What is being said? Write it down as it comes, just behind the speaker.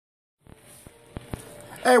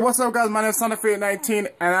Hey, what's up, guys? My name is SonofFit19,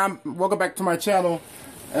 and welcome back to my channel.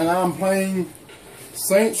 And I'm playing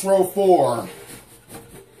Saints Row 4.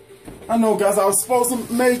 I know, guys. I was supposed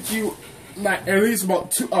to make you at least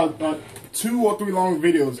about two or three long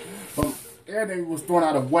videos, but everything was thrown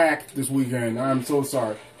out of whack this weekend. I'm so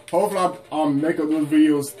sorry. Hopefully, I'll make up those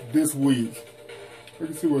videos this week. We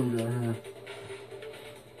can see what we got here.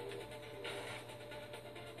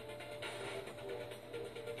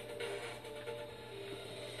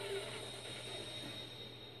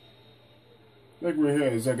 Like we're here,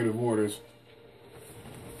 executive orders.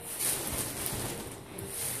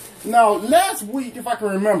 Now, last week, if I can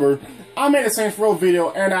remember, I made a Saints Row video,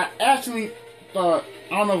 and I actually thought,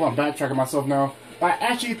 I don't know if I'm backtracking myself now, but I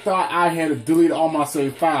actually thought I had deleted all my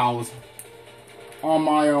save files on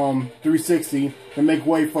my 360 to make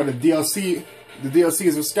way for the DLCs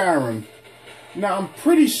of Skyrim. Now, I'm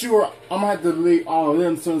pretty sure I'm gonna have to delete all of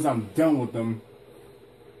them as soon as I'm done with them.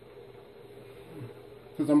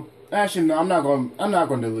 Because actually, no, I'm not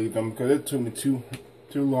gonna delete them because it took me too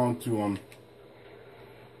long to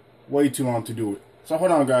way too long to do it. So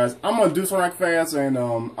hold on, guys. I'm gonna do something fast, and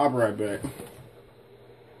I'll be right back.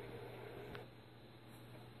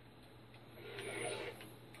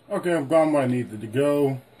 Okay, I've gone where I needed to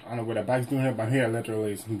go. I don't know what that bike's doing here, but here,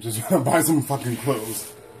 literally, I'm just gonna buy some fucking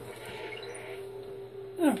clothes.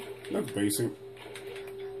 Yeah, looks basic.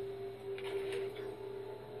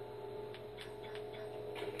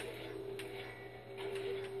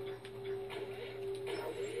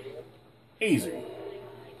 Easy.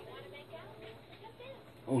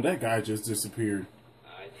 Oh, that guy just disappeared.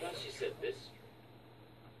 I thought she said this.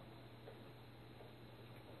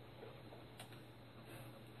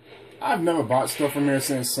 I've never bought stuff from here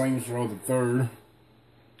since Saints Row the 3rd.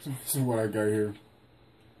 So this is what I got here.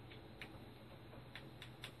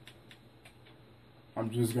 I'm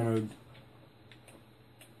just gonna...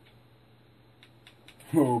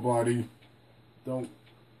 Oh, body. Don't...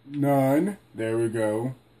 None. There we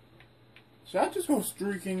go. Should I just go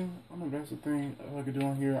streaking? I don't know if that's the thing I could do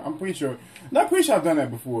on here. I'm pretty sure. Not pretty sure I've done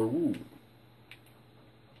that before. Ooh.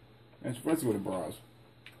 Let's go to bras.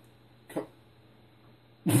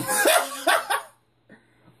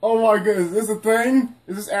 Oh my goodness, is this a thing?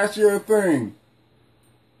 Is this actually a thing?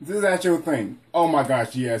 Is this actually a thing? Oh my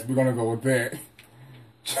gosh, yes, we're gonna go with that.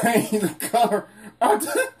 Change the color. Never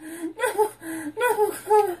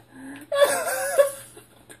color.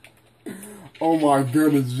 Oh my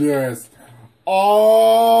goodness, yes.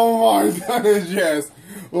 Oh my goodness, yes.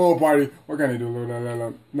 Little party. What can I do?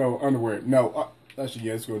 No, underwear. No. Actually,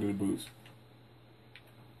 yes, go to the boots.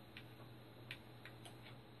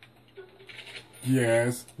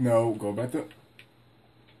 Yes. No. Go back to...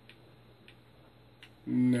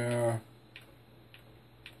 No.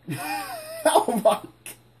 Oh my...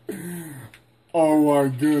 Oh my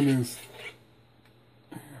goodness.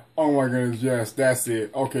 Oh my goodness, yes, that's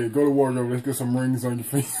it. Okay, go to wardrobe. Let's get some rings on your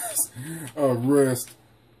fingers. Wrist.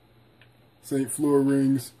 St. Fleur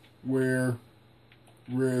rings. Wear.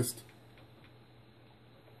 Wrist.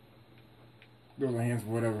 Those are hands,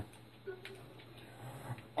 whatever.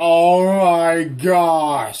 Oh my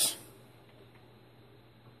gosh.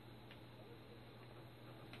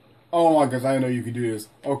 Oh my gosh, I didn't know you could do this.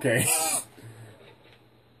 Okay.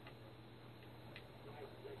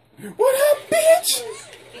 What up, bitch?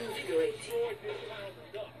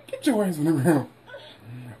 Get your ass on the ground.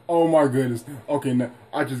 Oh my goodness. Okay, now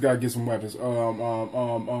I just gotta get some weapons. Is there one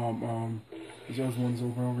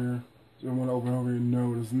open over here? Is there one open over here?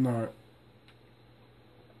 No, there's not.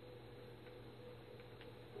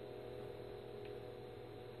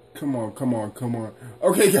 Come on, come on, come on.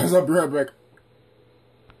 Okay, guys, I'll be right back.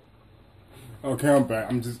 Okay, I'm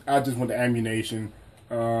back. I just want the ammunition.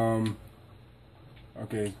 Okay.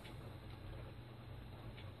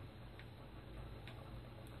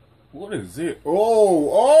 What is it?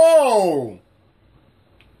 Oh!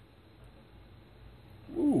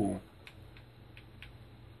 Ooh.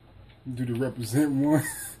 Do the represent one.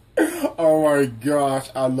 Oh my gosh.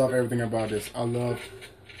 I love everything about this. I love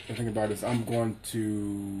everything about this. I'm going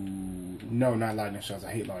to... No, not lightning shots.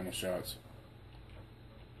 I hate lightning shots.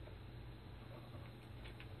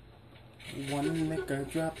 One liquor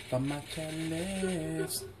drop on my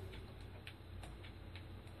chalice.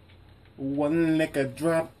 One liquor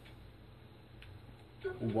drop.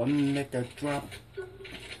 One liquor drop.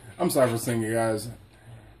 I'm sorry for singing, guys.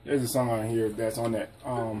 There's a song on here that's on that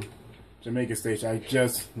Jamaica station. I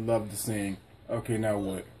just love to sing. Okay, now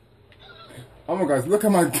what? Oh my gosh, look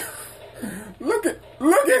at my look at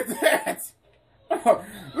that! Oh,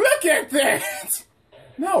 look at that!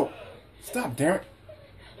 No! Stop, damn it.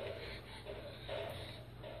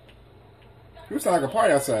 You sound like a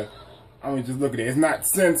party outside. I mean, just look at it. It's not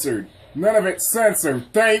censored. None of it's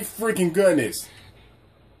censored. Thank freaking goodness.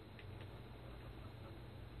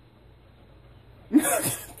 Look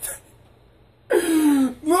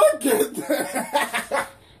at that.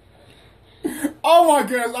 Oh my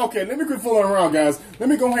goodness. Okay, let me quit fooling around, guys. Let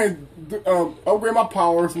me go ahead and upgrade my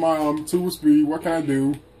powers, my 2 speed. What can I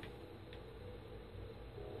do?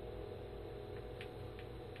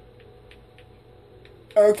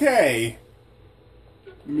 Okay.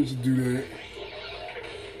 Let me just do that.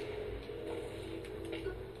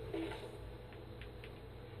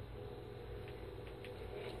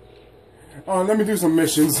 Let me do some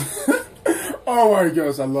missions. Oh my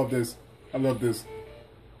gosh, I love this. I love this.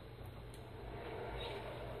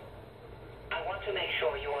 I want to make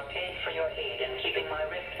sure you are paid for your aid in keeping my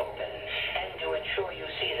rift open, and to ensure you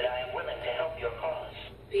see that I am willing to help your cause.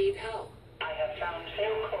 Paid how? I have found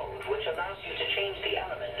new code which allows you to change the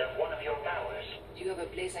element of one of your powers. Do you have a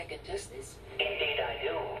place I can test this? Indeed I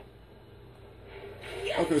do.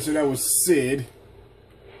 Okay, so that was Sid.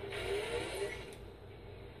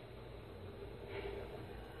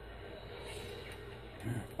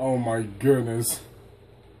 Oh my goodness.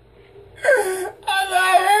 I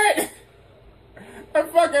love it! I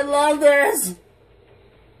fucking love this!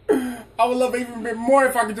 I would love it even a bit more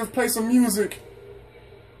if I could just play some music.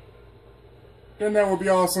 Then that would be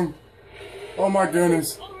awesome. Oh my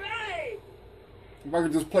goodness. Alright! If I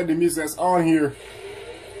could just play the music that's on here.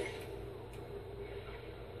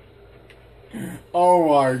 Oh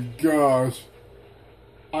my gosh.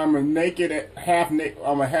 I'm a half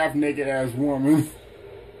naked ass woman.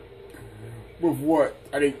 With what?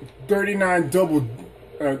 I think 39 double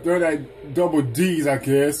D's, I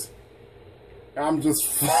guess. I'm just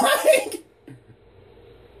flying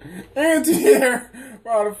into the air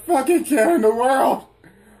while the fucking cat in the world.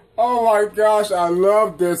 Oh my gosh, I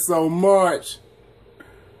love this so much.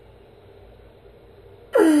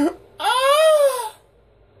 Ah!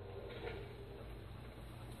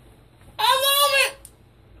 I love it!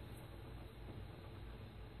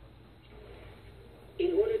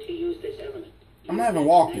 In order to use this element, I'm not even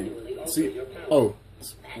walking. See? Oh.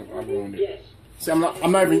 I ruined it. yes. See, I'm not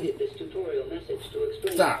even... Needed this tutorial message to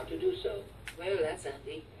explain Stop. how to do so. Well, that's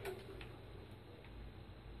handy.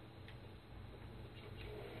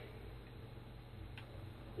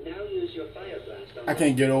 Now use your fire blast on I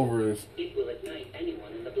can't get over this. It will ignite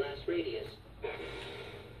anyone in the blast radius.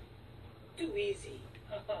 Too easy.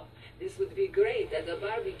 This would be great at a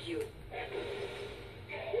barbecue.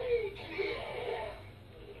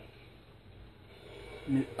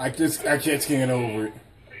 I just can't get over it.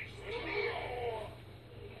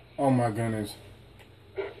 Oh my goodness.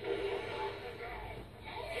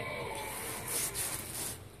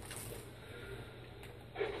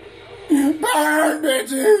 Burn,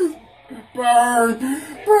 bitches! Burn!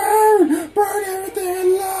 Burn! Burn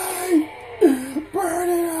everything alive! Burn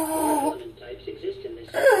it all! Element types exist in this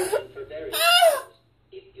situation for various reasons.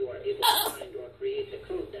 If you are able to find or create the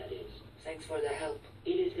code, that is. Thanks for the help.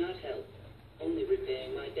 It is not help, only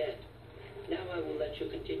repaying my debt. Now I will let you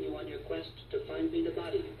continue on your quest to find me the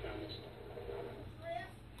body you promised.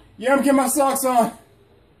 Yeah, I'm getting my socks on!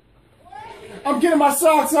 I'm getting my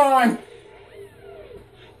socks on!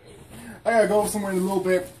 I gotta go somewhere in a little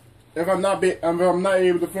bit. If I'm not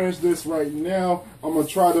able to finish this right now, I'm gonna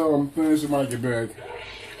try to finish it when I get back.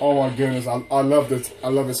 Oh my goodness, I love this. I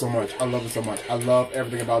love it so much. I love it so much. I love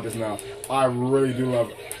everything about this now. I really do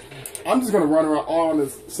love it. I'm just gonna run around all on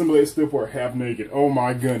this simulated stillport half naked. Oh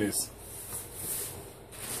my goodness.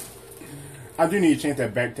 I do need to change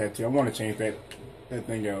that back tattoo. I want to change that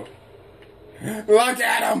thing out. Look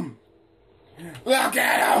at him! Look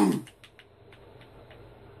at him!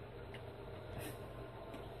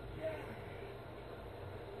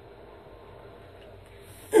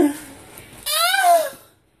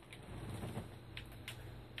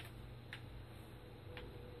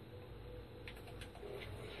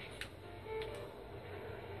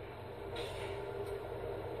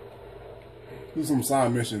 Do some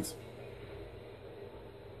side missions.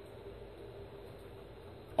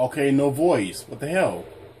 Okay, no voice. What the hell?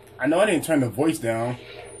 I know I didn't turn the voice down.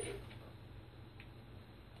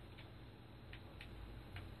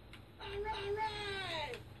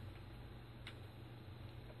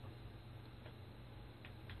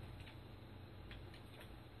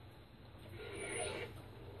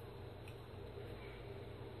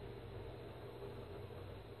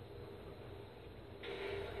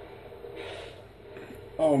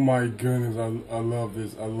 Oh my goodness, I love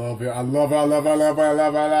this. I love it. I love it. I love it. I love it. I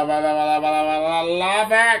love it. I love it. I love it. I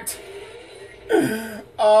love it.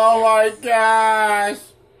 Oh my gosh.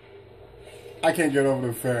 I can't get over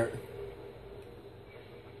the fact.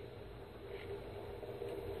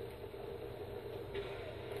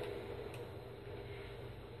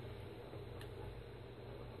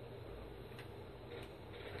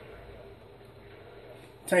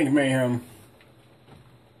 Tank Mayhem.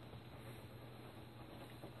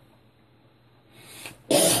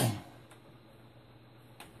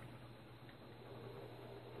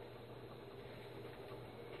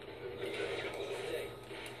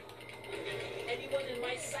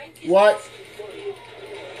 What?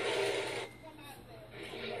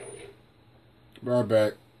 Right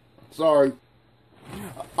back. Sorry.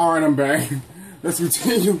 Alright, I'm back. Let's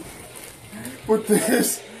continue with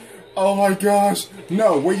this. Oh my gosh.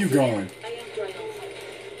 No, where you going?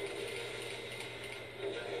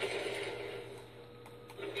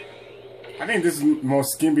 I think this is the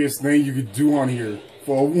most skimpiest thing you could do on here.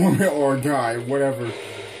 For a woman or a guy, whatever. My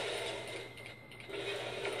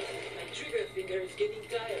trigger finger is getting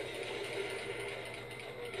tired.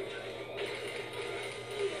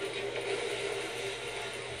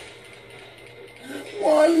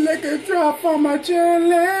 One liquor drop on my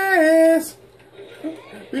chalice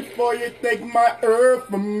before you take my earth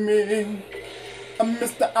from me. I'm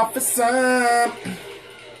Mr. Officer.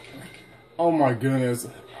 Oh my goodness.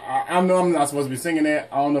 I know I'm not supposed to be singing that.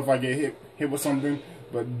 I don't know if I get hit with something,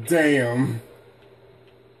 but damn.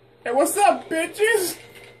 Hey, what's up, bitches?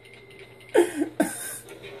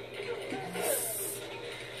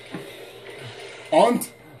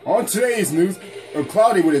 On today's news, a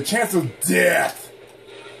cloudy with a chance of death.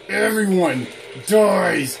 Everyone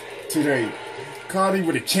dies today. Cloudy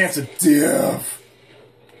with a chance of death.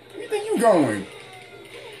 Where you think you going?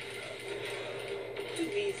 Too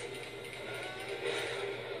easy.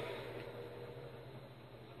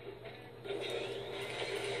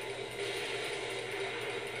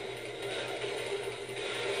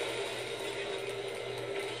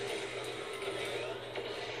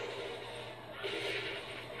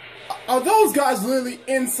 Are those guys literally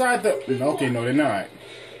inside the... Okay, no, they're not.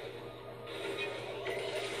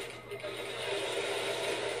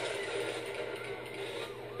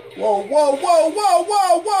 Whoa, whoa, whoa, whoa,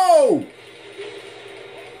 whoa, whoa!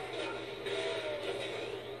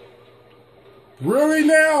 Really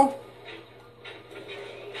now?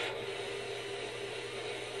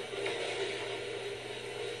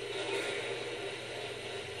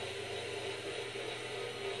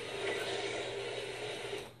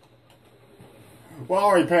 Well, I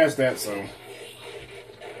already passed that, so...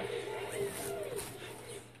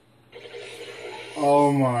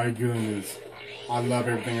 Oh my goodness. I love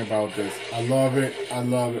everything about this. I love it. I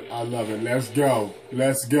love it. I love it. Let's go.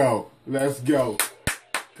 Let's go. Let's go.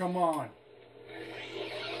 Come on.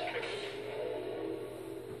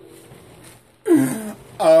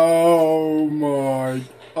 Oh my.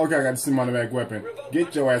 Okay, I got the semi-automatic weapon.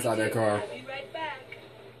 Get your ass out of that car. I'll be right back.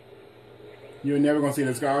 You're never gonna see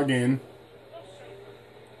this car again.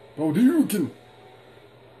 Oh, you can.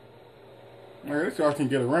 Alright, this car can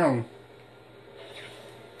get around.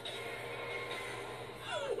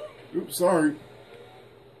 Oops, sorry.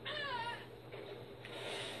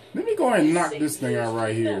 Let me go ahead and knock this thing out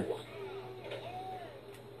right here.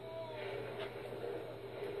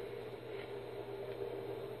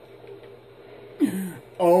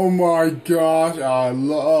 Oh my gosh, I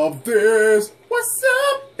love this. What's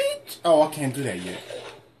up, bitch? Oh, I can't do that yet.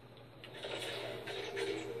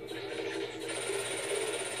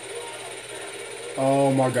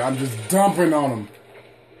 Oh my god, I'm just dumping on him.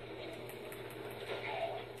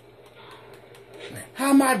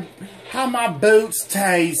 How my boots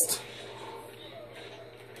taste?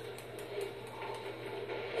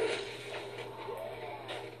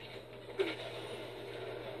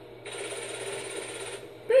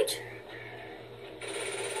 Bitch.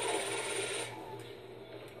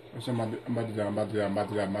 I'm about to die, I'm about to die, I'm about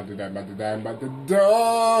to die, I'm about to die, I'm about to die, I'm about to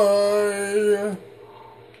die.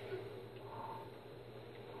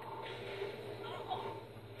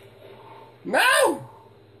 No!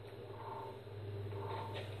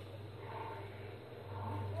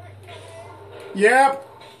 Yep.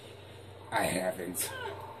 I haven't.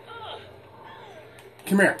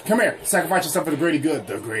 Come here, come here. Sacrifice yourself for the greater good.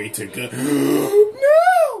 The greater good.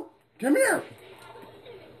 No! Come here.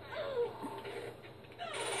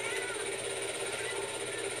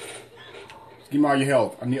 Just give me all your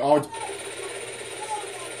health. I need all...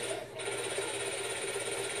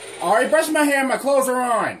 Alright, brush my hair. My clothes are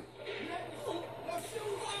on.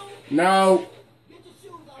 No.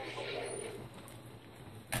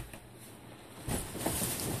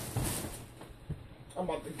 I'm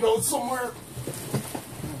about to go somewhere.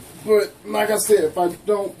 But, like I said, if I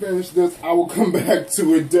don't finish this, I will come back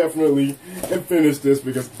to it definitely and finish this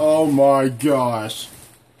because, oh my gosh.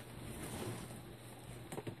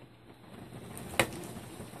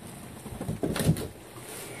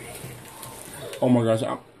 Oh my gosh,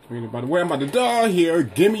 by the way, I'm about to die here.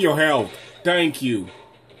 Give me your health. Thank you.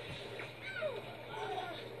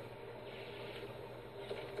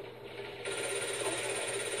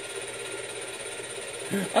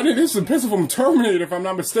 I think this is a pistol from Terminator, if I'm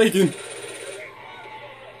not mistaken.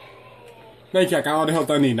 Thank you, I got all the help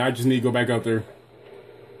I need. I just need to go back up there.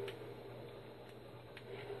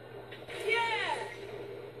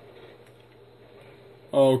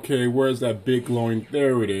 Okay, where's that big glowing?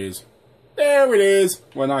 There it is. There it is.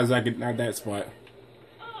 Well, not exactly, not that spot.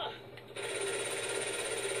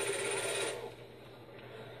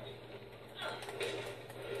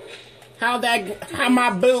 How my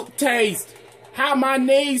boot taste? How my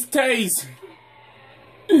knees taste?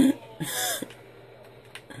 That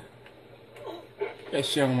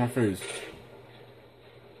shit on my face.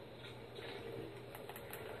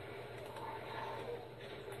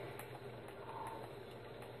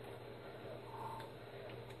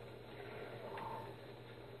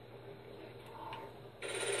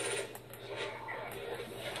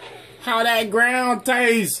 How that ground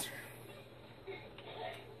tastes?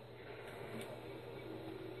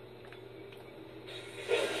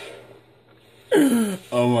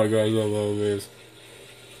 Oh my gosh, I love this.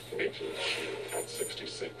 Maintenance at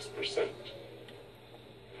 66%.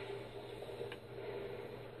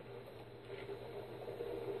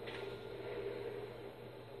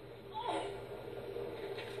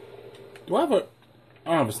 Do I have a... I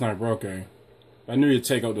don't have a sniper, okay. I knew you'd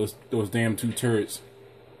take out those damn two turrets.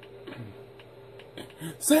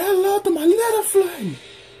 Say hello to my little flame!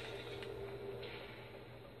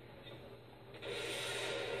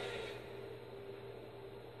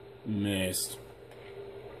 Missed.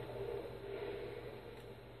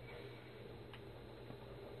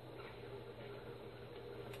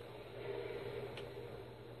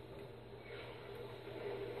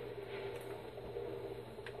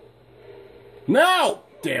 No!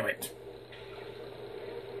 Damn it.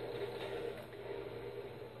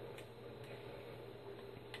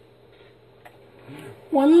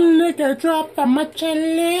 One liquor drop from my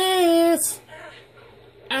chalice.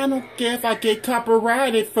 I don't care if I get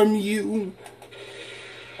copyrighted from you.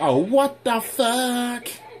 Oh, what the fuck?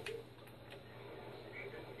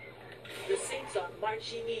 The Saints are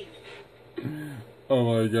marching in. Oh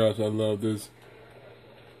my gosh, I love this.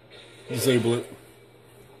 Disable it.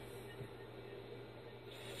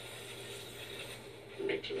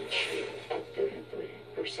 Maintenance at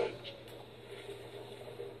 33%.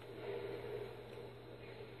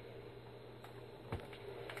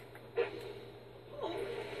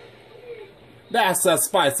 That's a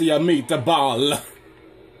spicy meatball.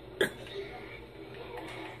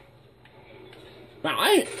 Now,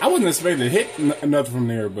 I wasn't expecting to hit nothing from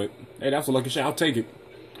there, but hey, that's a lucky shot. I'll take it.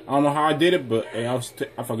 I don't know how I did it, but hey, I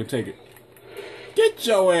fucking take it. Get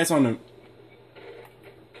your ass on the...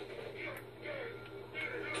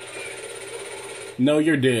 No,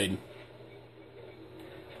 you're dead.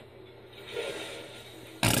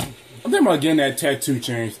 I'm thinking about getting that tattoo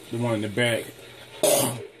changed, the one in the back.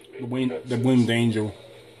 The winged angel.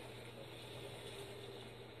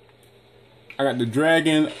 I got the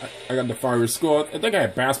dragon. I got the fiery skull. I think I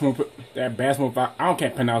had basketball. I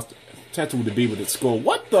can't pronounce the tattoo with the B with the skull.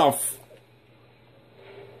 What the f?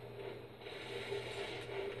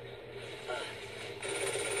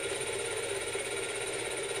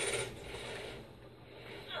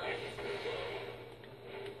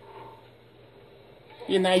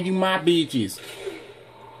 Yeah, now you my bitches.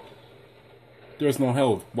 There's no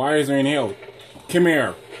health. Why is there any health? Come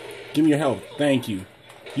here. Give me your health. Thank you.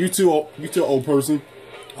 You too, old person.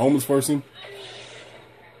 Homeless person.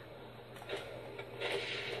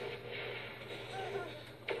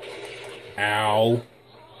 Ow.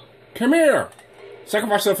 Come here.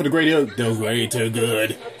 Sacrifice yourself for the greater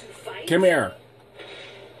good. Come here.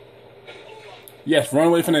 Yes, run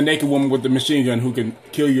away from the naked woman with the machine gun who can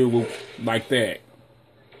kill you like that.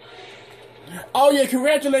 Oh yeah,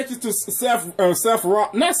 congratulations to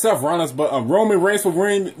Rollins, but Roman Reigns for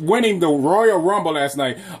winning the Royal Rumble last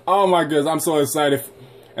night. Oh my goodness, I'm so excited,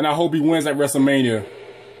 and I hope he wins at WrestleMania.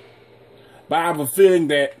 But I have a feeling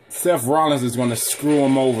that Seth Rollins is going to screw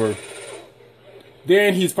him over.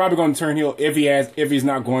 Then he's probably going to turn heel if he's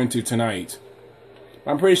not going to tonight.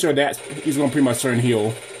 I'm pretty sure that he's going to pretty much turn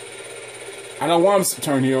heel. I don't want him to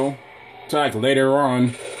turn heel till like later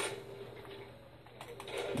on,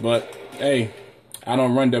 but hey, I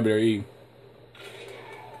don't run WWE.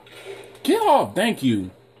 Get off, thank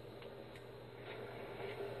you.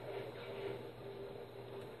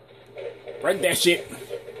 Break that shit.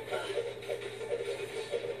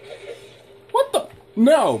 What the?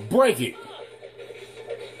 No, break it.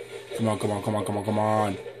 Come on, come on, come on, come on, come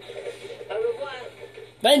on.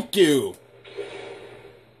 Thank you.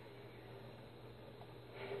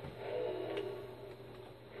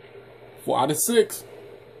 Four out of 6.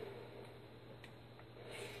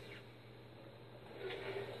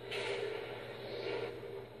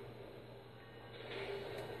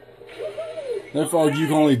 Therefore, you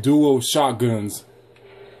can only duel shotguns.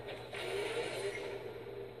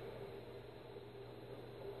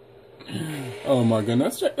 Oh my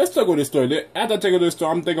goodness. Let's talk about this story. After I take this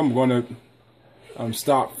story, I think I'm gonna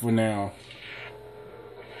stop for now.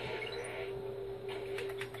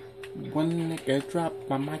 One nigga drop,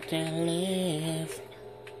 I can't live.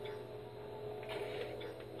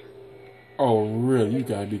 Oh really? You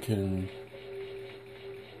gotta be kidding me.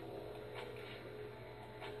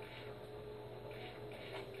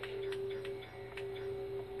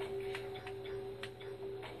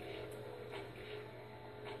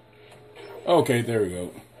 Okay, there we go.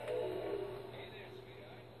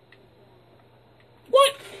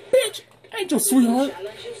 What? Bitch! Ain't your sweetheart?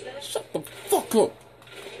 Shut the fuck up.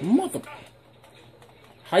 Mother...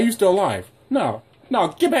 How you still alive? No. No,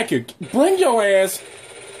 get back here. Bring your ass.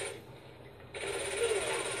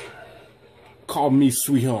 Call me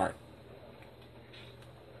sweetheart.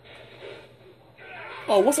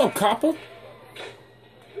 Oh, what's up, copper?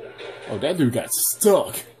 Oh, that dude got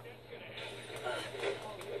stuck.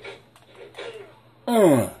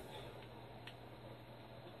 I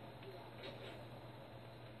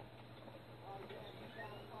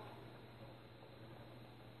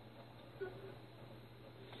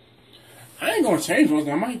ain't gonna change one.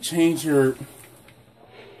 I might change her.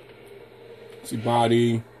 See,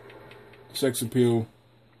 body, sex appeal.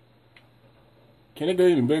 Can it go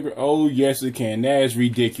even bigger? Oh, yes, it can. That is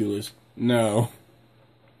ridiculous. No.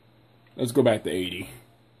 Let's go back to 80.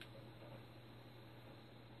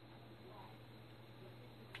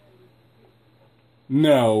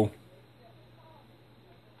 No.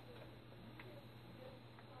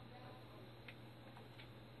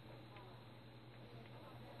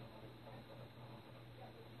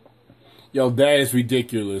 Yo, that is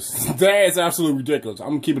ridiculous. That is absolutely ridiculous. I'm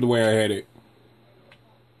gonna keep it the way I had it.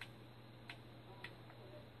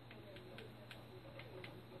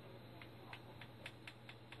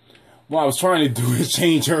 What I was trying to do is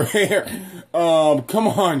change her hair. Come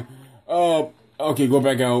on. Okay, go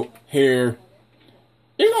back out. Hair.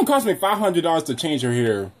 It's gonna cost me $500 to change her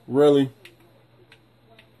hair. Really?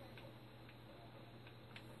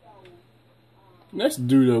 Let's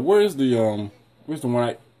do the. Where's the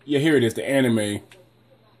one? Yeah, here it is. The anime.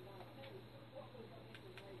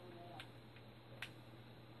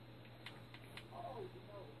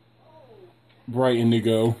 Bright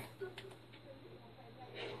indigo.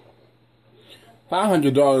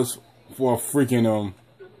 $500 for a freaking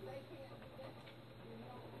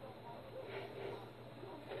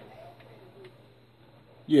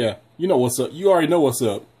Yeah, you know what's up. You already know what's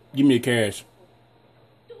up. Give me the cash.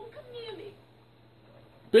 Don't come near me.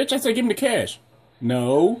 Bitch, I said give me the cash.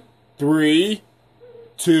 No. 3,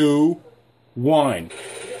 2, 1. You have to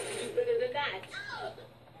do better than that.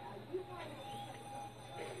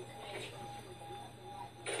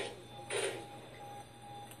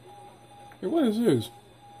 Hey, what is this?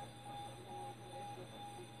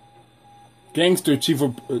 Gangster chief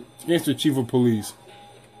of police.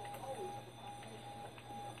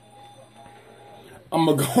 I'm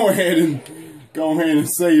gonna go ahead and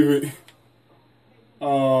save it.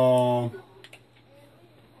 Go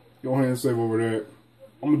ahead and save over that.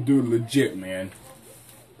 I'm gonna do it legit, man.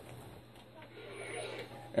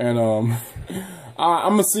 And I'm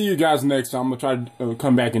gonna see you guys next time. I'm gonna try to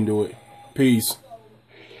come back and do it. Peace.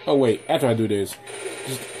 Oh wait, after I do this,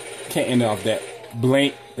 just can't end off that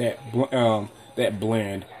blank, that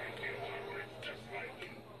bland.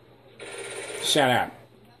 Shout out.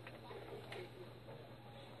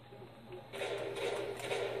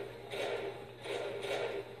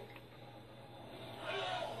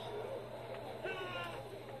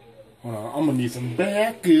 Hold on, I'm gonna need some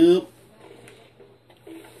backup.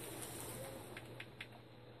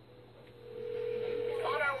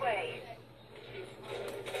 On our way.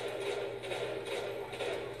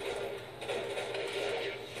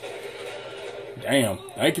 Damn,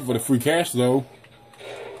 thank you for the free cash though.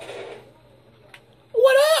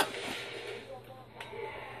 What up?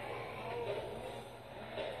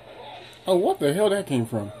 Oh, what the hell that came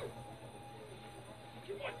from?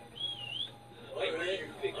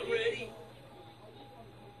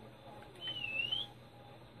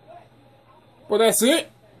 Well, that's it?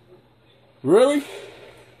 Really?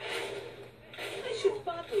 I should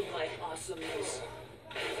bottle my awesomeness.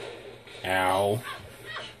 Ow.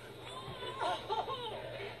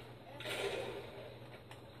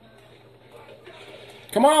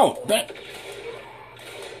 Come on!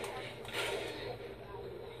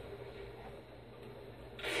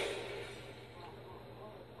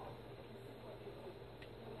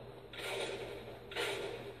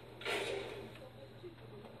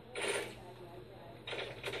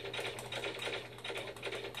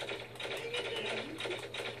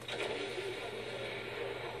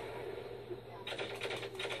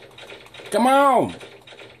 Come on.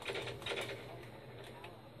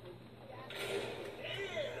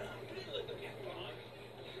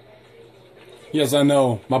 Yes, I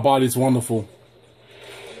know. My body's wonderful.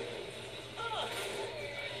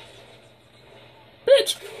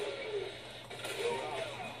 Bitch.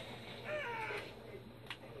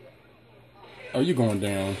 Oh, you going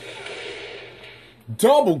down.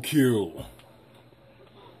 Double kill.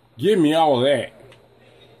 Give me all of that.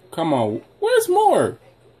 Come on. Where's more?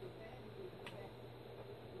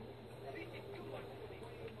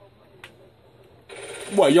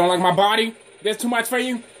 What, you don't like my body? That's too much for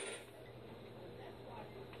you?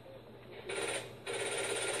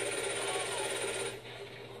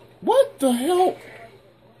 What the hell?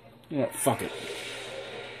 Yeah, fuck it.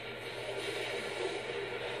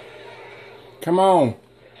 Come on.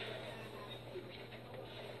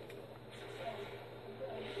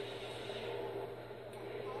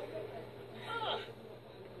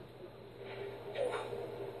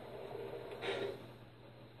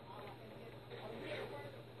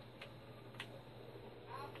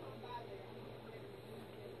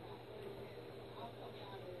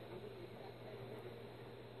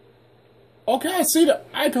 Okay, I see the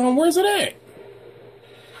icon. Where's it at?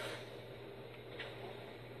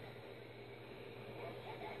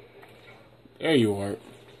 There you are.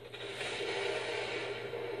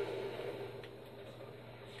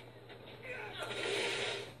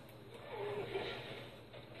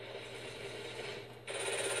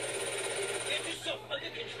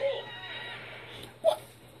 What?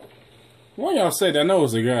 Why y'all say that? I know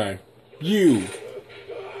it's a guy. You.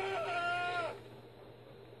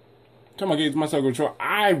 Come on, get my self-control.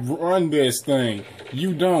 I run this thing.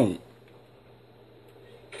 You don't.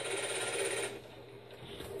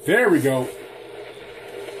 There we go.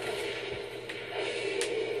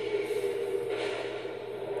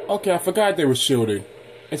 Okay, I forgot they were shielded.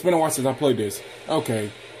 It's been a while since I played this.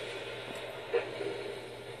 Okay.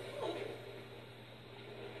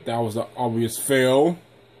 That was an obvious fail.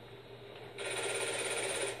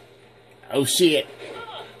 Oh shit.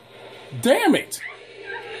 Damn it!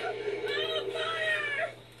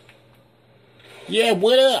 Yeah,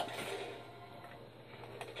 what up?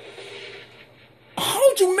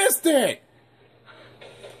 How'd you miss that?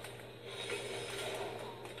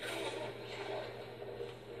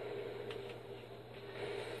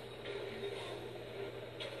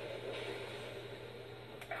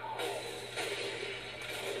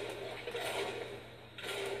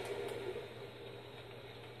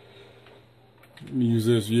 Let me use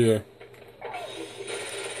this, yeah.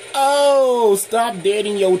 Oh, stop dead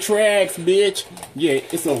in your tracks, bitch. Yeah,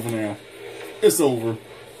 it's over now. It's over.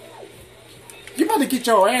 You about to get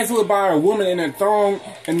your ass whipped by a woman in a thong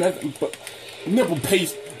and nothing but nipple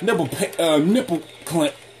clamps,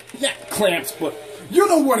 but you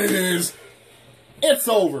know what it is. It's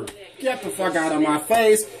over. Get the fuck out of my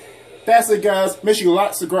face. That's it, guys. Make sure you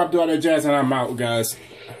like, subscribe, do all that jazz, and I'm out, guys.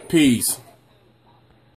 Peace.